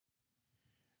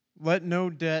Let no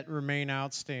debt remain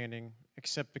outstanding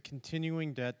except the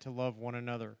continuing debt to love one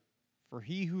another. For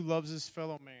he who loves his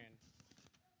fellow man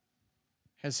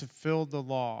has fulfilled the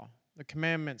law. The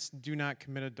commandments: do not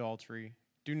commit adultery,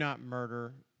 do not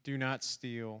murder, do not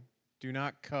steal, do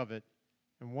not covet,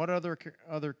 and what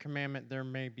other commandment there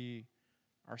may be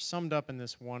are summed up in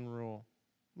this one rule: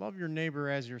 love your neighbor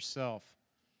as yourself.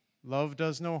 Love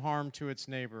does no harm to its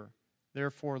neighbor.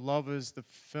 Therefore, love is the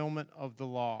fulfillment of the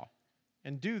law.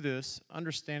 And do this,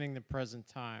 understanding the present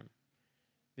time.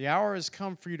 The hour has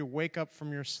come for you to wake up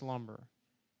from your slumber,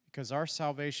 because our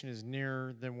salvation is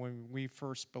nearer than when we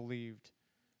first believed.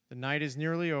 The night is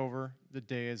nearly over, the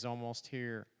day is almost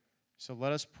here. So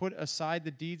let us put aside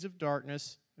the deeds of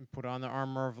darkness and put on the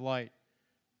armor of light.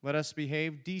 Let us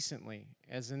behave decently,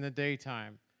 as in the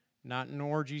daytime, not in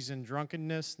orgies and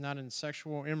drunkenness, not in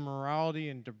sexual immorality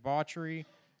and debauchery,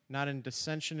 not in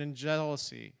dissension and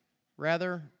jealousy.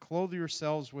 Rather, clothe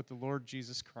yourselves with the Lord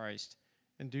Jesus Christ,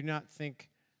 and do not think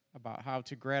about how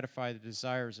to gratify the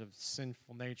desires of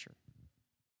sinful nature.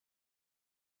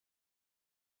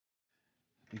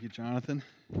 Thank you, Jonathan.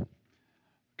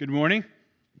 Good morning.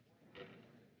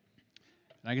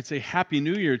 And I could say Happy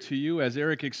New Year to you. As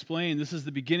Eric explained, this is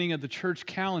the beginning of the church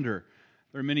calendar.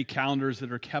 There are many calendars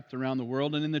that are kept around the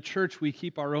world, and in the church we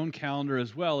keep our own calendar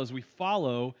as well as we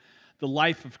follow the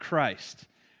life of Christ.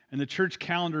 And the church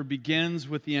calendar begins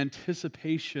with the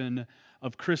anticipation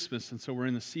of Christmas, and so we're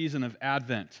in the season of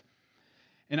Advent.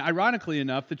 And ironically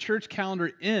enough, the church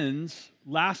calendar ends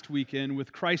last weekend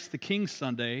with Christ the King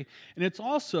Sunday, and it's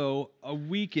also a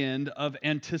weekend of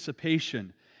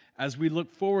anticipation as we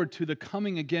look forward to the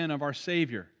coming again of our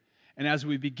Savior. And as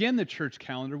we begin the church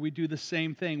calendar, we do the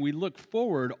same thing. We look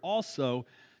forward also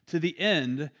to the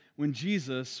end when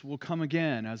Jesus will come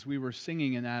again, as we were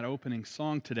singing in that opening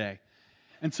song today.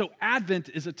 And so Advent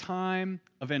is a time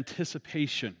of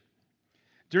anticipation.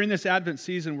 During this Advent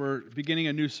season, we're beginning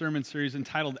a new sermon series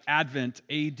entitled Advent,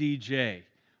 ADJ,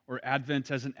 or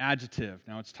Advent as an adjective.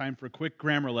 Now it's time for a quick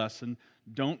grammar lesson.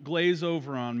 Don't glaze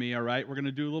over on me, all right? We're going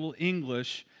to do a little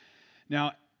English.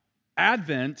 Now,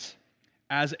 Advent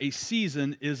as a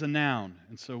season is a noun.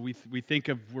 And so we think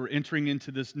of we're entering into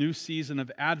this new season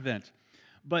of Advent.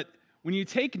 But when you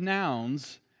take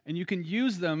nouns, and you can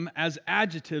use them as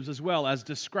adjectives as well as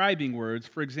describing words.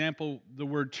 For example, the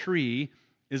word tree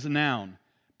is a noun.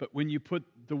 But when you put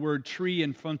the word tree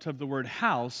in front of the word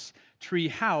house, tree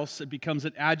house, it becomes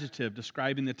an adjective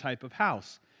describing the type of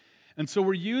house. And so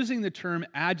we're using the term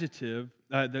adjective,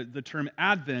 the term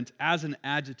Advent as an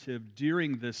adjective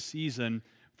during this season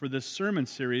for this sermon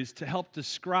series to help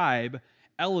describe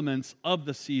elements of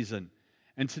the season.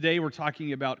 And today we're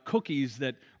talking about cookies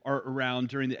that are around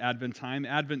during the Advent time,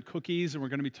 Advent cookies, and we're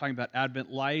going to be talking about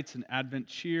Advent lights and Advent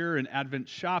cheer and Advent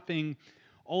shopping,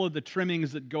 all of the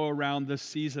trimmings that go around this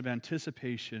season of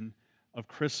anticipation of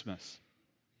Christmas.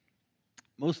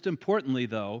 Most importantly,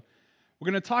 though, we're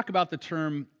going to talk about the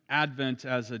term Advent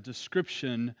as a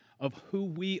description of who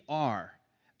we are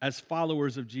as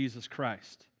followers of Jesus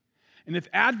Christ. And if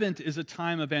Advent is a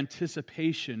time of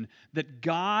anticipation that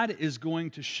God is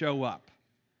going to show up,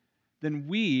 then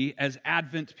we, as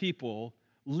Advent people,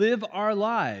 live our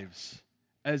lives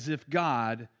as if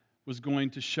God was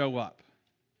going to show up.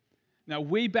 Now,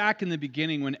 way back in the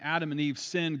beginning when Adam and Eve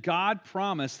sinned, God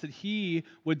promised that He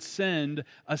would send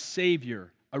a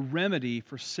Savior, a remedy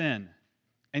for sin.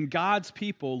 And God's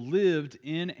people lived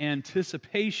in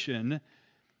anticipation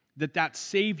that that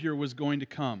Savior was going to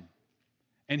come.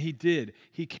 And He did.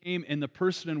 He came in the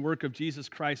person and work of Jesus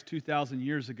Christ 2,000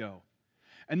 years ago.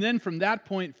 And then from that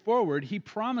point forward, He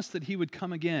promised that He would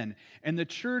come again. And the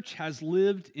church has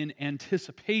lived in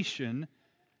anticipation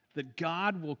that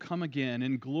God will come again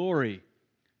in glory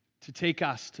to take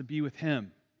us to be with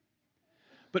Him.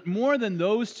 But more than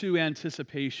those two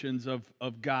anticipations of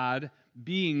God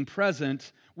being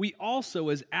present, we also,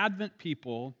 as Advent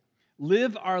people,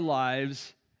 live our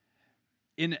lives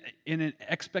in an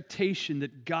expectation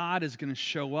that God is going to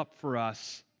show up for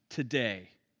us today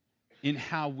in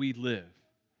how we live.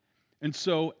 And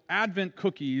so Advent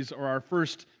cookies are our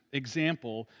first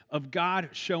example of God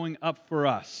showing up for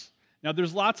us. Now,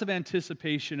 there's lots of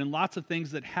anticipation and lots of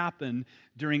things that happen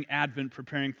during Advent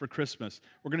preparing for Christmas.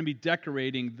 We're going to be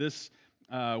decorating this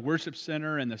worship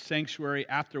center and the sanctuary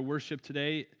after worship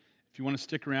today. If you want to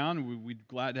stick around, we'd be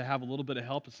glad to have a little bit of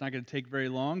help. It's not going to take very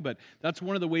long, but that's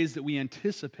one of the ways that we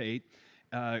anticipate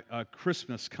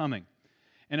Christmas coming.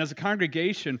 And as a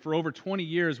congregation, for over 20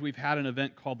 years, we've had an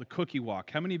event called the Cookie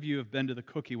Walk. How many of you have been to the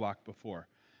Cookie Walk before?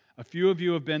 A few of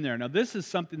you have been there. Now, this is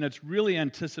something that's really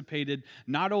anticipated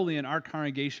not only in our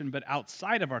congregation, but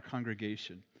outside of our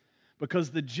congregation.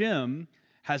 Because the gym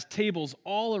has tables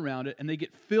all around it, and they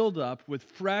get filled up with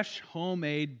fresh,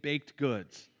 homemade baked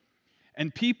goods.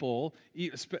 And people,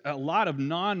 a lot of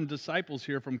non-disciples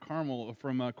here from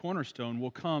Cornerstone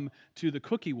will come to the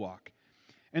cookie walk.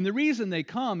 And the reason they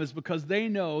come is because they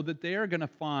know that they are going to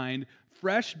find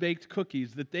fresh baked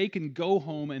cookies that they can go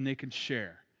home and they can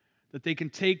share, that they can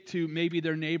take to maybe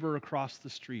their neighbor across the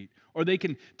street, or they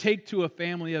can take to a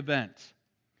family event.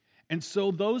 And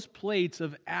so those plates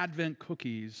of Advent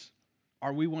cookies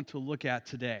are we want to look at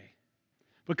today.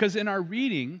 Because in our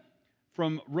reading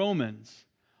from Romans,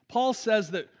 Paul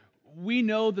says that we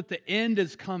know that the end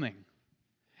is coming.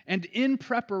 And in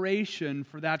preparation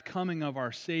for that coming of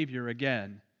our Savior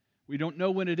again, we don't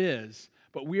know when it is,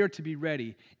 but we are to be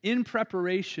ready. In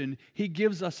preparation, he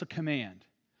gives us a command.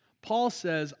 Paul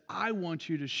says, I want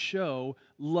you to show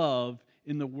love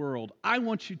in the world. I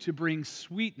want you to bring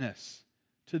sweetness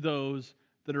to those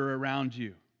that are around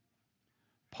you.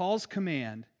 Paul's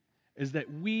command is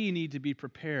that we need to be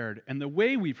prepared, and the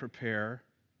way we prepare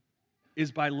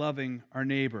is by loving our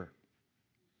neighbor.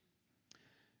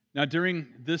 Now, during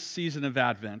this season of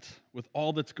Advent, with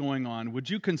all that's going on, would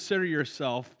you consider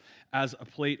yourself as a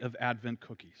plate of Advent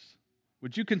cookies?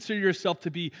 Would you consider yourself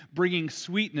to be bringing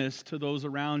sweetness to those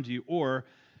around you? Or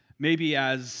maybe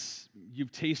as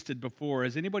you've tasted before,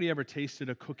 has anybody ever tasted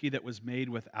a cookie that was made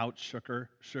without sugar,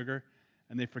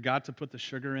 and they forgot to put the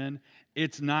sugar in?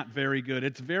 It's not very good.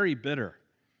 It's very bitter.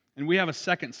 And we have a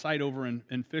second site over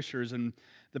in Fishers, and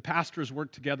the pastors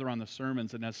worked together on the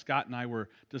sermons, and as Scott and I were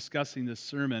discussing this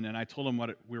sermon, and I told him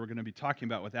what we were going to be talking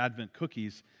about with Advent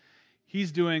cookies,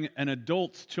 he's doing an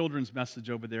adult children's message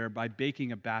over there by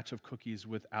baking a batch of cookies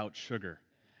without sugar.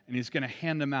 And he's going to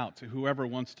hand them out to whoever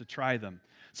wants to try them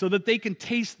so that they can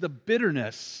taste the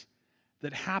bitterness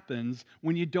that happens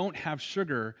when you don't have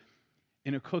sugar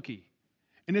in a cookie.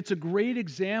 And it's a great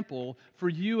example for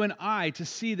you and I to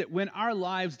see that when our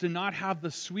lives do not have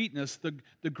the sweetness,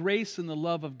 the grace and the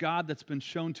love of God that's been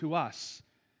shown to us,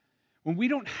 when we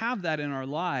don't have that in our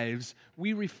lives,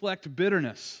 we reflect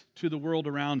bitterness to the world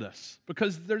around us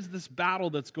because there's this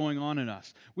battle that's going on in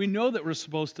us. We know that we're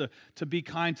supposed to be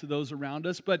kind to those around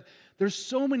us, but there's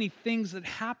so many things that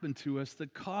happen to us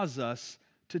that cause us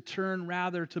to turn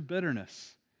rather to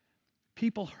bitterness.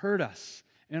 People hurt us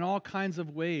in all kinds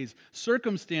of ways.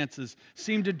 Circumstances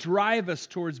seem to drive us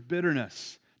towards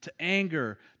bitterness, to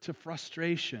anger, to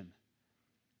frustration.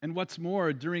 And what's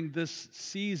more, during this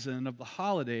season of the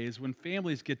holidays, when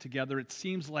families get together, it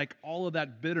seems like all of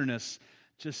that bitterness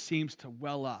just seems to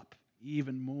well up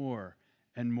even more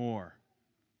and more.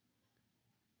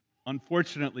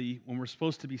 Unfortunately, when we're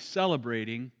supposed to be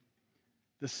celebrating,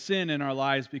 the sin in our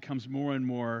lives becomes more and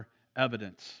more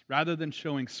evident. Rather than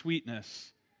showing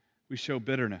sweetness, we show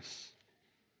bitterness.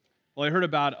 Well, I heard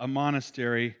about a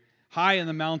monastery high in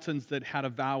the mountains that had a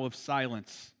vow of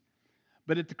silence.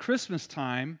 But at the Christmas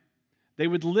time, they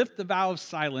would lift the vow of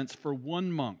silence for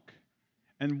one monk.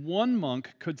 And one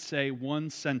monk could say one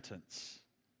sentence.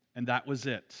 And that was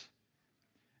it.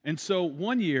 And so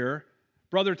one year,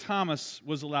 Brother Thomas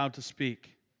was allowed to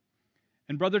speak.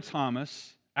 And Brother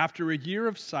Thomas, after a year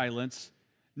of silence,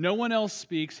 no one else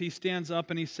speaks. He stands up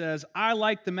and he says, I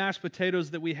like the mashed potatoes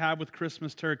that we have with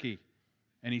Christmas turkey.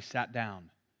 And he sat down.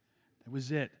 That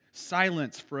was it.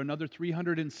 Silence for another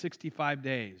 365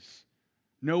 days.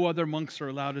 No other monks are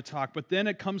allowed to talk. But then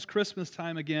it comes Christmas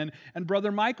time again, and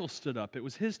Brother Michael stood up. It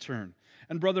was his turn.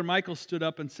 And Brother Michael stood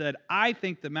up and said, I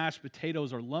think the mashed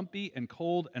potatoes are lumpy and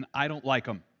cold, and I don't like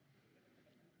them.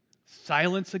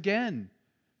 Silence again.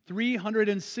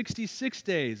 366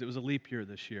 days. It was a leap year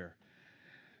this year.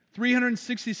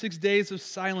 366 days of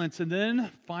silence, and then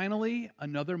finally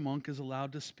another monk is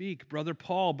allowed to speak. Brother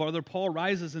Paul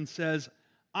rises and says,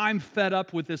 I'm fed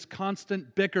up with this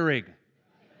constant bickering.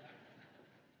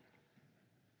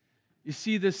 You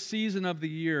see, this season of the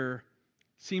year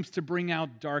seems to bring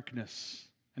out darkness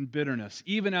and bitterness,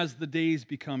 even as the days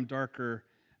become darker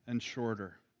and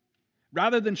shorter.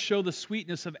 Rather than show the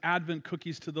sweetness of Advent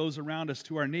cookies to those around us,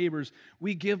 to our neighbors,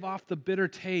 we give off the bitter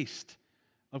taste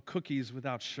of cookies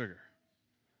without sugar.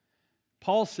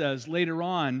 Paul says later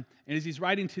on, and as he's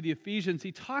writing to the Ephesians,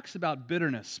 he talks about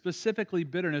bitterness, specifically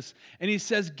bitterness, and he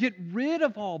says, get rid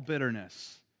of all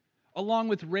bitterness, along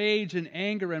with rage and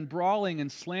anger and brawling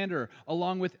and slander,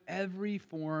 along with every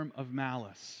form of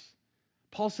malice.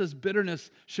 Paul says bitterness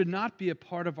should not be a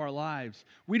part of our lives.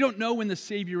 We don't know when the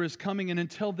Savior is coming, and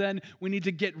until then, we need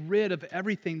to get rid of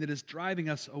everything that is driving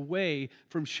us away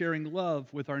from sharing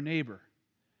love with our neighbor.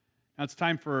 Now it's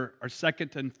time for our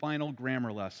second and final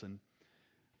grammar lesson,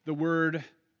 the word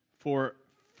for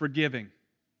forgiving.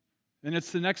 And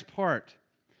it's the next part.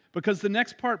 Because the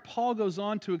next part, Paul goes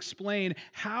on to explain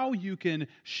how you can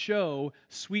show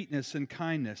sweetness and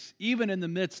kindness, even in the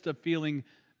midst of feeling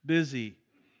busy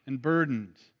and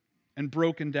burdened and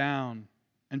broken down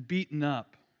and beaten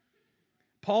up.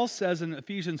 Paul says in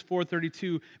Ephesians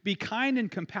 4:32, "Be kind and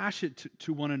compassionate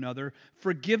to one another,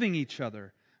 forgiving each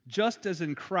other, just as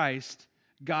in Christ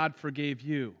God forgave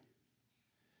you."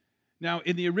 Now,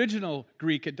 in the original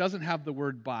Greek, it doesn't have the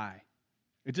word "by."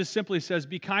 It just simply says,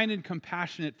 "Be kind and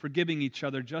compassionate, forgiving each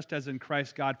other, just as in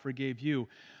Christ God forgave you."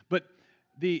 But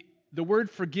the word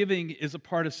forgiving is a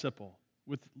participle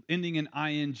with ending in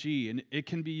ing, and it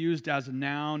can be used as a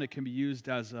noun, it can be used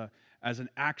as an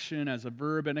action, as a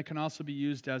verb, and it can also be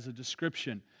used as a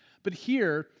description. But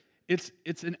here, it's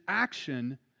an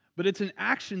action, but it's an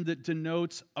action that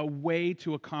denotes a way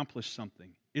to accomplish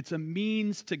something. It's a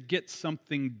means to get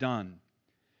something done.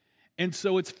 And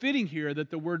so it's fitting here that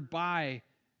the word "by"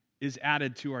 is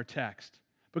added to our text.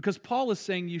 Because Paul is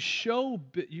saying you show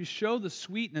the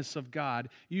sweetness of God,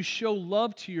 you show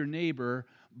love to your neighbor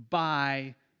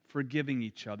by forgiving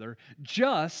each other,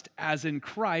 just as in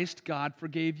Christ God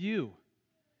forgave you.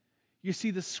 You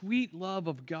see, the sweet love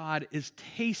of God is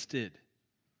tasted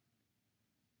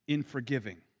in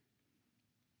forgiving.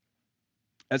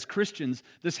 As Christians,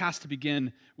 this has to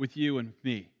begin with you and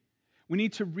me. We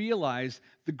need to realize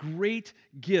the great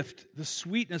gift, the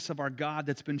sweetness of our God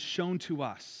that's been shown to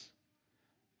us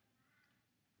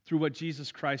through what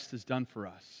Jesus Christ has done for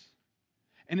us.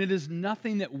 And it is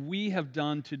nothing that we have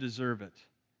done to deserve it.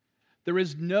 There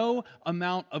is no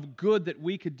amount of good that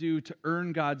we could do to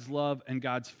earn God's love and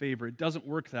God's favor. It doesn't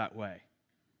work that way.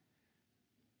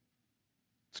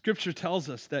 Scripture tells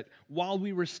us that while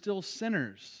we were still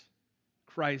sinners,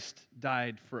 Christ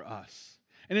died for us.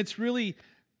 And it's really,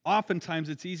 oftentimes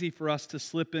it's easy for us to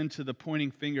slip into the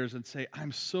pointing fingers and say,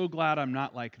 "I'm so glad I'm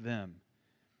not like them.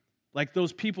 Like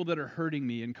those people that are hurting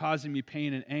me and causing me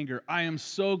pain and anger. I am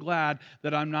so glad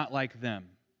that I'm not like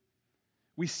them."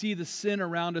 We see the sin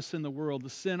around us in the world, the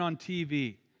sin on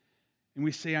TV, and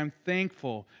we say, "I'm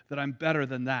thankful that I'm better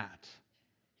than that."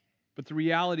 But the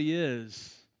reality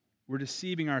is, we're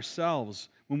deceiving ourselves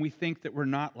when we think that we're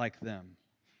not like them.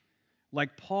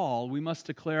 Like Paul, we must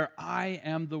declare, "I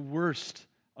am the worst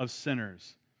of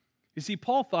sinners." You see,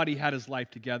 Paul thought he had his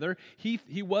life together.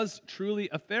 He was truly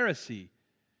a Pharisee.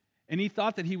 And he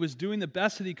thought that he was doing the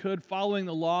best that he could, following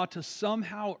the law to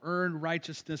somehow earn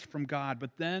righteousness from God.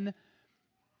 But then,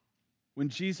 when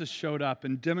Jesus showed up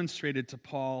and demonstrated to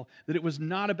Paul that it was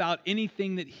not about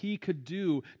anything that he could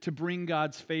do to bring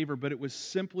God's favor, but it was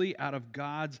simply out of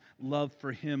God's love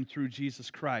for him through Jesus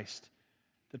Christ,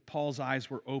 that Paul's eyes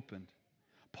were opened.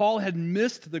 Paul had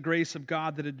missed the grace of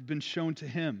God that had been shown to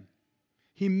him.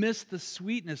 He missed the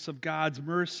sweetness of God's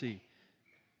mercy.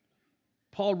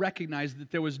 Paul recognized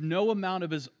that there was no amount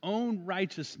of his own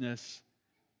righteousness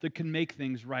that can make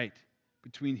things right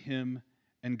between him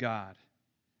and God.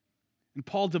 And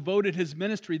Paul devoted his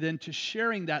ministry then to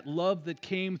sharing that love that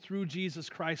came through Jesus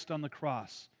Christ on the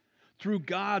cross, through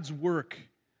God's work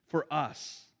for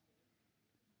us.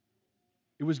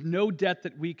 It was no debt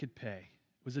that we could pay.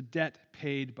 It was a debt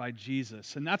paid by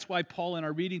Jesus. And that's why Paul in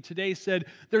our reading today said,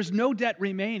 "There's no debt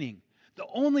remaining. The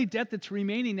only debt that's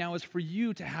remaining now is for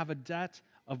you to have a debt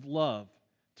of love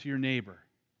to your neighbor,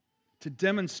 to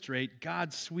demonstrate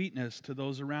God's sweetness to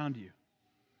those around you."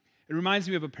 It reminds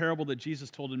me of a parable that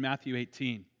Jesus told in Matthew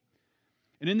 18.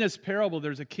 And in this parable,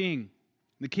 there's a king.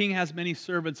 The king has many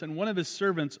servants, and one of his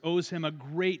servants owes him a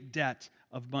great debt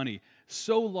of money,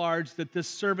 so large that this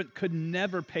servant could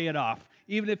never pay it off.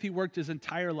 Even if he worked his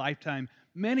entire lifetime,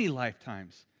 many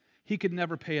lifetimes, he could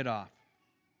never pay it off.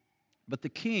 But the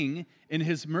king, in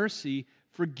his mercy,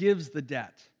 forgives the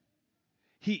debt.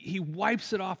 He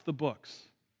wipes it off the books.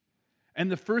 And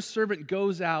the first servant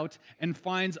goes out and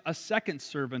finds a second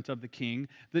servant of the king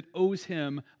that owes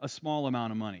him a small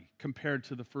amount of money compared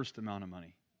to the first amount of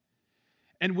money.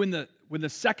 And when the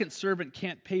second servant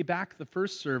can't pay back the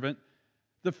first servant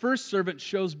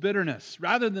shows bitterness.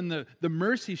 Rather than the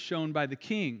mercy shown by the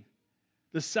king,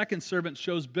 the second servant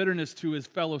shows bitterness to his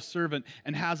fellow servant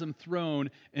and has him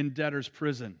thrown in debtor's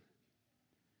prison.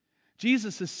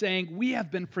 Jesus is saying, we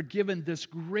have been forgiven this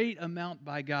great amount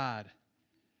by God.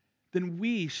 Then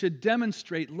we should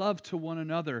demonstrate love to one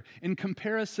another. In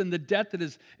comparison, the debt that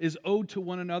is owed to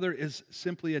one another is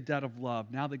simply a debt of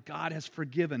love. Now that God has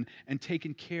forgiven and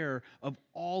taken care of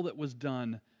all that was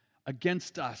done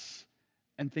against us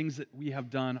and things that we have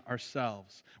done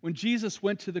ourselves. When Jesus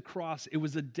went to the cross, it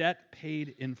was a debt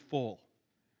paid in full.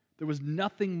 There was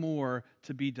nothing more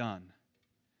to be done.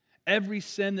 Every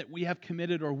sin that we have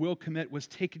committed or will commit was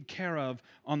taken care of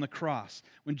on the cross.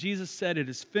 When Jesus said, "It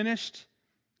is finished,"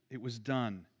 It was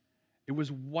done. It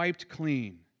was wiped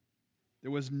clean.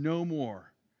 There was no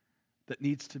more that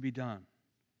needs to be done.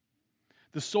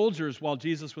 The soldiers, while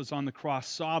Jesus was on the cross,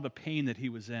 saw the pain that he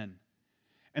was in.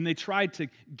 And they tried to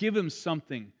give him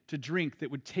something to drink that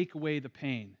would take away the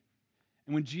pain.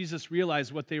 And when Jesus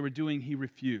realized what they were doing, he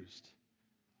refused.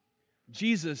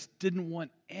 Jesus didn't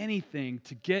want anything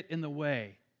to get in the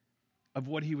way of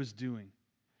what he was doing.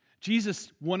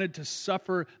 Jesus wanted to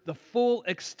suffer the full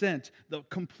extent, the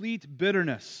complete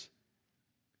bitterness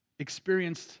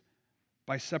experienced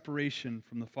by separation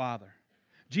from the Father.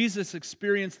 Jesus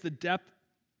experienced the depth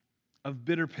of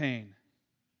bitter pain.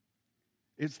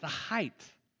 It's the height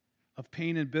of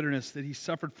pain and bitterness that he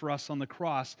suffered for us on the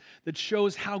cross that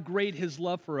shows how great his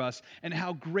love for us and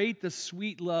how great the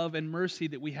sweet love and mercy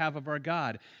that we have of our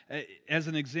God. As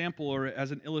an example or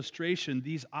as an illustration,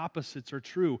 these opposites are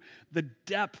true. The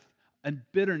depth and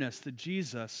bitterness that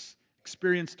Jesus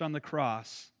experienced on the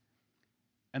cross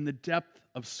and the depth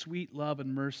of sweet love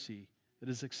and mercy that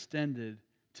is extended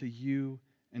to you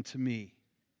and to me.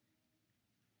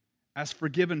 As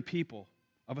forgiven people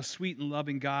of a sweet and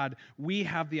loving God, we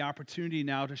have the opportunity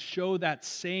now to show that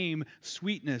same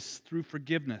sweetness through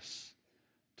forgiveness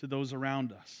to those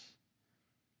around us.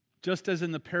 Just as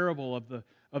in the parable of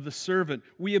the servant,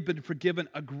 we have been forgiven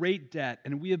a great debt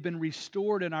and we have been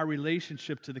restored in our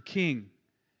relationship to the King.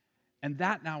 And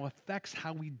that now affects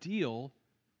how we deal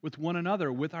with one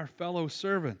another, with our fellow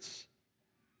servants.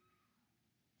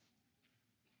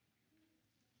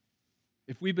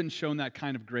 If we've been shown that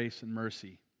kind of grace and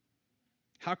mercy,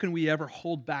 how can we ever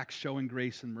hold back showing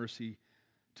grace and mercy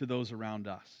to those around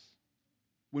us?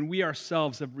 When we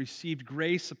ourselves have received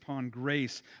grace upon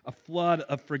grace, a flood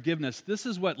of forgiveness, this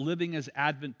is what living as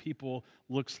Advent people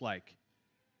looks like.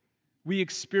 We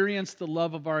experience the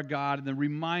love of our God and the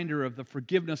reminder of the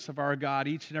forgiveness of our God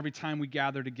each and every time we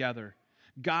gather together.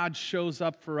 God shows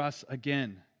up for us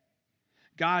again.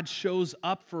 God shows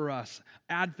up for us,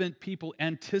 Advent people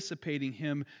anticipating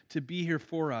him to be here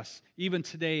for us, even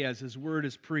today as his word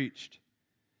is preached.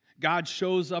 God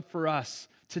shows up for us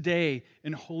today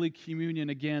in Holy Communion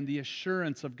again, the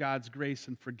assurance of God's grace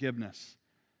and forgiveness.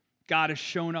 God has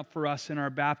shown up for us in our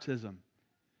baptism,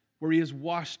 where he has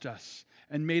washed us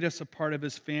and made us a part of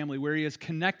his family, where he has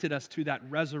connected us to that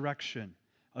resurrection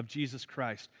of Jesus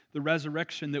Christ, the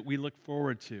resurrection that we look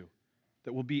forward to,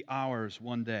 that will be ours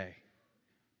one day.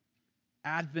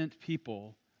 Advent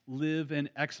people live in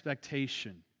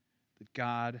expectation that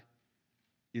God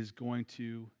is going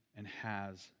to and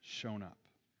has shown up.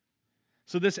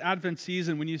 So this Advent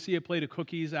season, when you see a plate of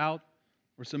cookies out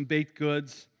or some baked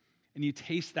goods and you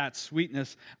taste that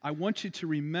sweetness, I want you to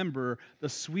remember the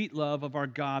sweet love of our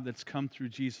God that's come through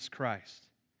Jesus Christ.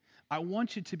 I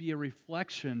want you to be a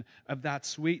reflection of that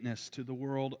sweetness to the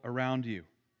world around you.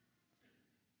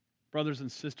 Brothers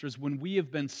and sisters, when we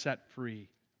have been set free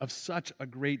of such a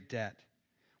great debt,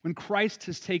 when Christ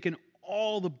has taken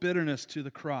all the bitterness to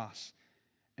the cross,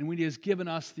 and when he has given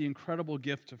us the incredible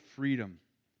gift of freedom,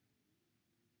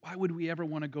 why would we ever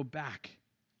want to go back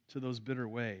to those bitter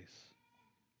ways?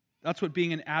 That's what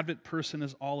being an Advent person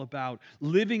is all about,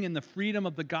 living in the freedom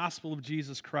of the gospel of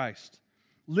Jesus Christ,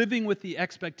 living with the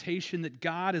expectation that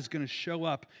God is going to show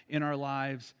up in our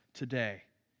lives today,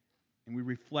 and we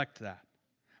reflect that,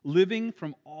 living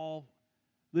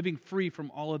free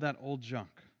from all of that old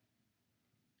junk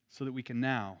so that we can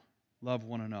now love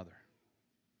one another.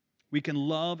 We can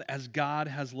love as God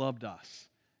has loved us,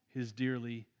 his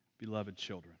dearly beloved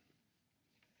children.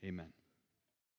 Amen.